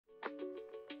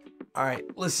All right,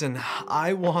 listen,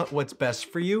 I want what's best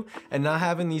for you, and not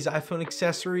having these iPhone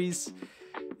accessories,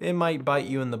 it might bite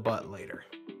you in the butt later.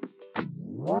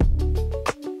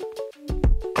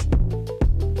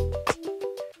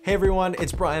 Hey everyone,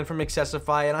 it's Brian from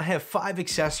Accessify, and I have 5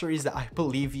 accessories that I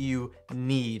believe you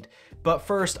need. But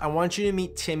first, I want you to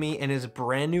meet Timmy and his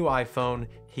brand new iPhone.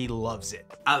 He loves it.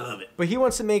 I love it. But he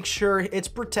wants to make sure it's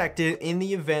protected in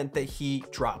the event that he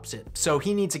drops it. So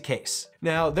he needs a case.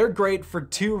 Now, they're great for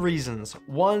 2 reasons.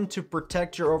 One, to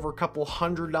protect your over a couple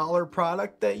 $100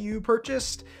 product that you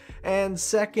purchased. And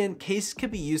second, cases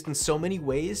could be used in so many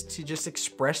ways to just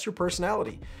express your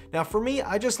personality. Now for me,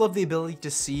 I just love the ability to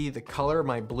see the color of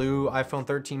my blue iPhone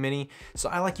 13 mini, so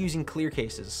I like using clear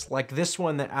cases, like this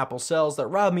one that Apple sells that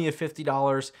robbed me of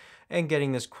 $50 and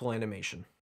getting this cool animation.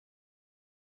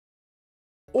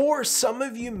 Or some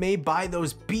of you may buy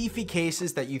those beefy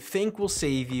cases that you think will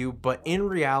save you, but in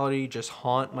reality just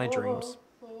haunt my dreams.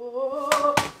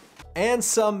 And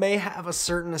some may have a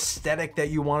certain aesthetic that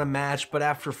you want to match, but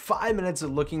after 5 minutes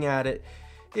of looking at it,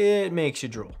 it makes you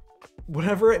drool.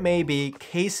 Whatever it may be,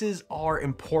 cases are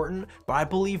important, but I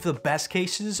believe the best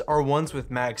cases are ones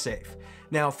with MagSafe.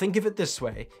 Now think of it this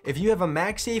way, if you have a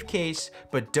MagSafe case,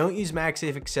 but don't use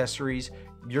MagSafe accessories,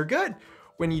 you're good.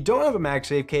 When you don't have a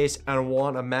MagSafe case and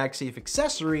want a MagSafe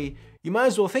accessory, you might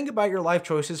as well think about your life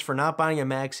choices for not buying a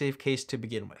MagSafe case to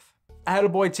begin with.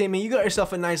 Attaboy Timmy, you got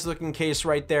yourself a nice looking case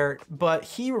right there, but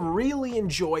he really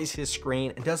enjoys his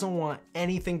screen and doesn't want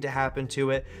anything to happen to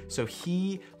it, so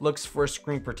he looks for a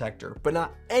screen protector, but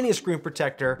not any screen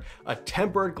protector, a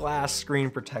tempered glass screen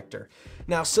protector.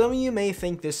 Now, some of you may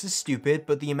think this is stupid,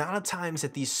 but the amount of times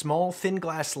that these small thin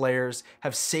glass layers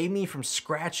have saved me from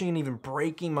scratching and even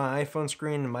breaking my iPhone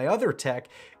screen and my other tech,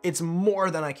 it's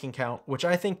more than I can count, which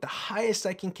I think the highest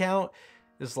I can count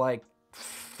is like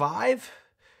 5?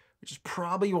 Which is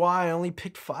probably why I only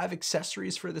picked 5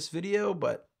 accessories for this video,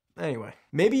 but anyway.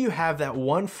 Maybe you have that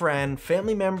one friend,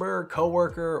 family member,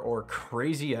 coworker, or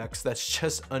crazy ex that's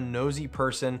just a nosy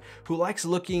person who likes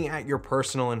looking at your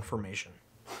personal information.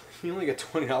 You only got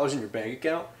 $20 in your bank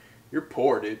account? You're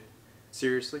poor, dude.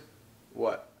 Seriously?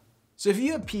 What? So if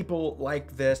you have people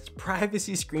like this,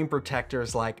 privacy screen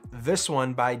protectors like this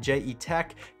one by JE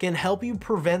Tech can help you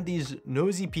prevent these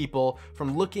nosy people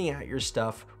from looking at your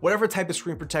stuff. Whatever type of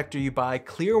screen protector you buy,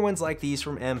 clear ones like these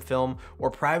from M-Film or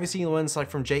privacy ones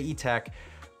like from JE Tech,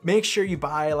 make sure you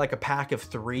buy like a pack of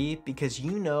 3 because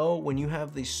you know when you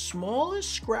have the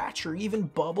smallest scratch or even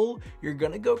bubble, you're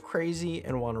gonna go crazy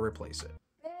and want to replace it.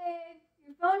 Babe,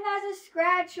 your phone has a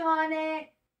scratch on it.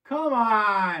 Come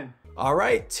on. All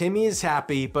right, Timmy is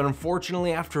happy, but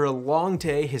unfortunately after a long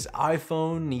day, his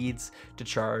iPhone needs to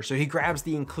charge. So he grabs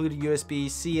the included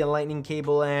USB-C and lightning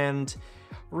cable and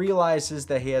realizes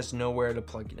that he has nowhere to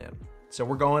plug it in. So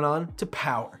we're going on to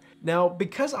power. Now,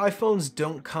 because iPhones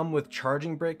don't come with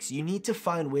charging bricks, you need to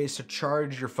find ways to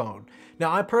charge your phone.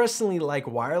 Now, I personally like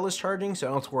wireless charging, so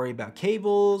I don't have to worry about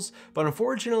cables, but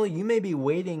unfortunately, you may be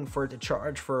waiting for it to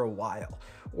charge for a while.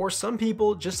 Or some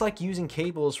people just like using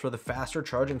cables for the faster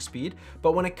charging speed,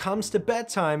 but when it comes to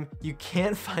bedtime, you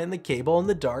can't find the cable in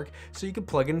the dark so you can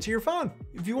plug it into your phone.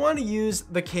 If you want to use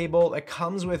the cable that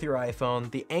comes with your iPhone,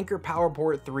 the Anker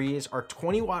PowerPort 3s are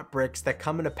 20-watt bricks that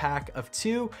come in a pack of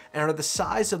 2 and are the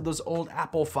size of those old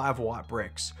Apple 5-watt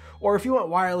bricks. Or if you want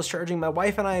wireless charging, my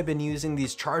wife and I have been using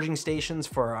these charging stations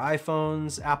for our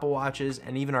iPhones, Apple Watches,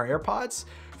 and even our AirPods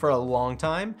for a long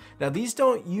time. Now these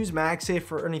don't use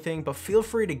MagSafe or anything, but feel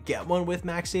free to get one with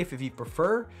MagSafe if you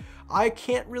prefer. I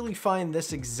can't really find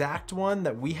this exact one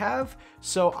that we have,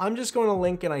 so I'm just going to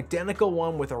link an identical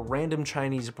one with a random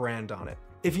Chinese brand on it.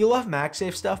 If you love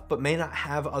MagSafe stuff but may not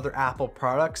have other Apple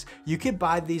products, you could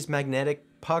buy these magnetic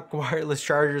puck wireless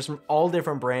chargers from all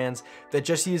different brands that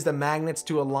just use the magnets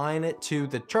to align it to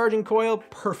the charging coil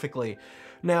perfectly.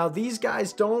 Now, these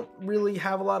guys don't really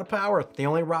have a lot of power. They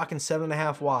only rock in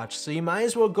 7.5 watts, so you might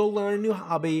as well go learn a new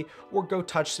hobby or go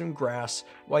touch some grass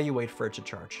while you wait for it to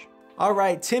charge. All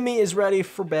right, Timmy is ready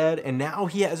for bed, and now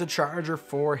he has a charger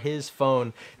for his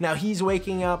phone. Now he's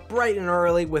waking up bright and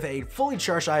early with a fully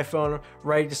charged iPhone,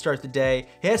 ready to start the day.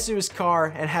 He heads to his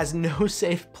car and has no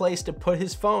safe place to put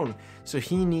his phone, so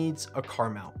he needs a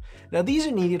car mount. Now these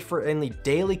are needed for any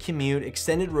daily commute,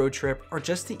 extended road trip, or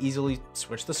just to easily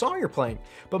switch the song you're playing.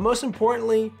 But most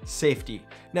importantly, safety.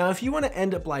 Now if you want to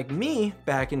end up like me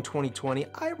back in 2020,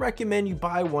 I recommend you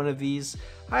buy one of these.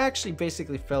 I actually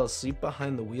basically fell asleep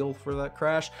behind the wheel for that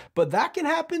crash, but that can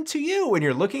happen to you when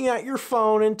you're looking at your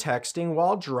phone and texting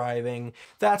while driving.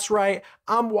 That's right,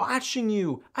 I'm watching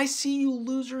you. I see you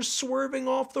losers swerving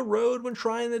off the road when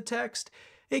trying to text.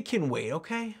 It can wait,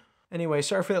 okay? Anyway,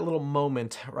 sorry for that little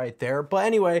moment right there. But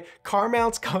anyway, car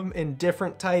mounts come in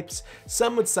different types,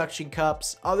 some with suction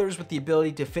cups, others with the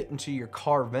ability to fit into your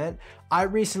car vent. I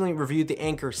recently reviewed the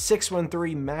Anker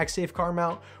 613 MagSafe car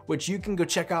mount, which you can go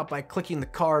check out by clicking the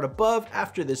card above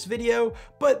after this video,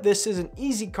 but this is an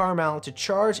easy car mount to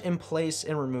charge and place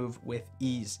and remove with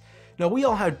ease. Now, we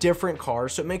all have different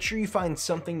cars, so make sure you find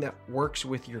something that works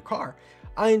with your car.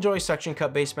 I enjoy suction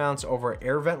cup base mounts over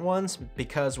air vent ones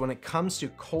because when it comes to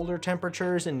colder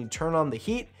temperatures and you turn on the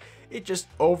heat, it just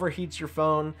overheats your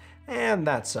phone, and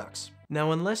that sucks.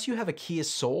 Now, unless you have a Kia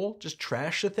Soul, just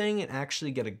trash the thing and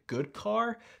actually get a good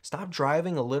car. Stop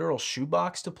driving a literal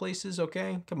shoebox to places,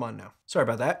 okay? Come on now. Sorry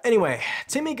about that. Anyway,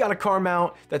 Timmy got a car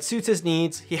mount that suits his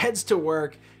needs. He heads to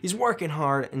work. He's working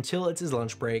hard until it's his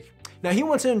lunch break. Now, he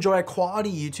wants to enjoy a quality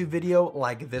YouTube video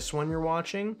like this one you're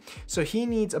watching, so he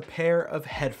needs a pair of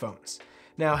headphones.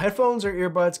 Now, headphones or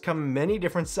earbuds come in many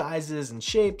different sizes and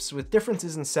shapes with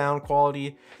differences in sound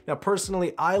quality. Now,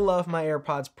 personally, I love my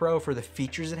AirPods Pro for the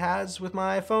features it has with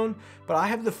my iPhone, but I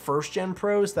have the first gen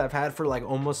Pros that I've had for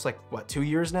almost 2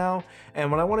 years now.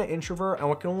 And when I want to introvert,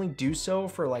 I can only do so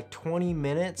for 20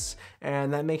 minutes,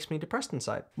 and that makes me depressed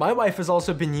inside. My wife has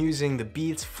also been using the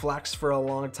Beats Flex for a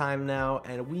long time now,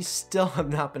 and we still have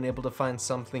not been able to find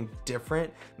something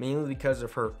different, mainly because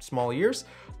of her small ears.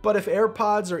 But if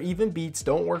AirPods or even Beats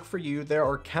don't work for you, there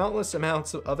are countless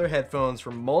amounts of other headphones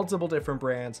from multiple different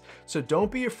brands, so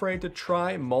don't be afraid to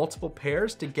try multiple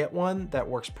pairs to get one that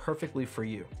works perfectly for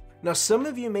you. Now, some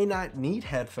of you may not need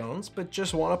headphones, but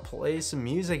just want to play some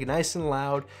music nice and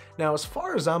loud. Now, as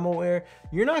far as I'm aware,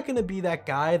 you're not going to be that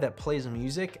guy that plays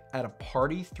music at a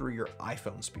party through your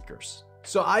iPhone speakers.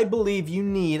 So I believe you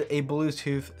need a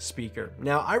Bluetooth speaker.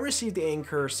 Now, I received the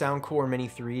Anker Soundcore Mini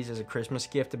 3s as a Christmas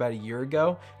gift about a year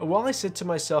ago, and while I said to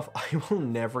myself, I will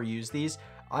never use these,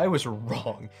 I was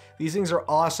wrong. These things are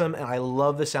awesome and I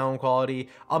love the sound quality.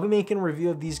 I'll be making a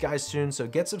review of these guys soon, so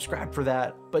get subscribed for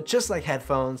that. But just like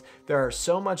headphones, there are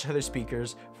so much other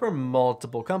speakers from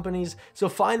multiple companies, so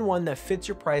find one that fits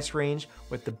your price range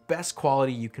with the best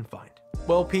quality you can find.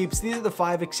 Well, peeps, these are the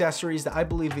 5 accessories that I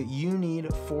believe that you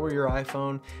need for your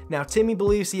iPhone. Now, Timmy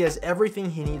believes he has everything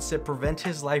he needs to prevent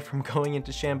his life from going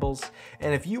into shambles.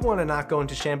 And if you want to not go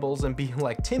into shambles and be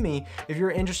like Timmy, if you're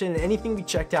interested in anything we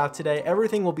checked out today,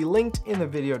 everything will be linked in the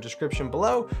video description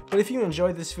below. But if you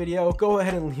enjoyed this video, go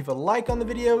ahead and leave a like on the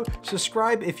video,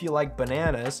 subscribe if you like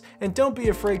bananas, and don't be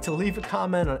afraid to leave a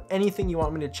comment on anything you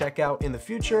want me to check out in the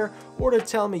future, or to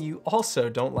tell me you also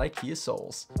don't like Kia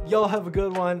Souls. Y'all have a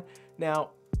good one.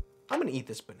 Now, I'm gonna eat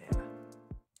this banana.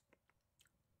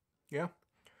 Yeah,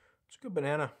 it's a good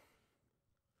banana.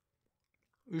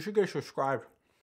 You should get subscribed.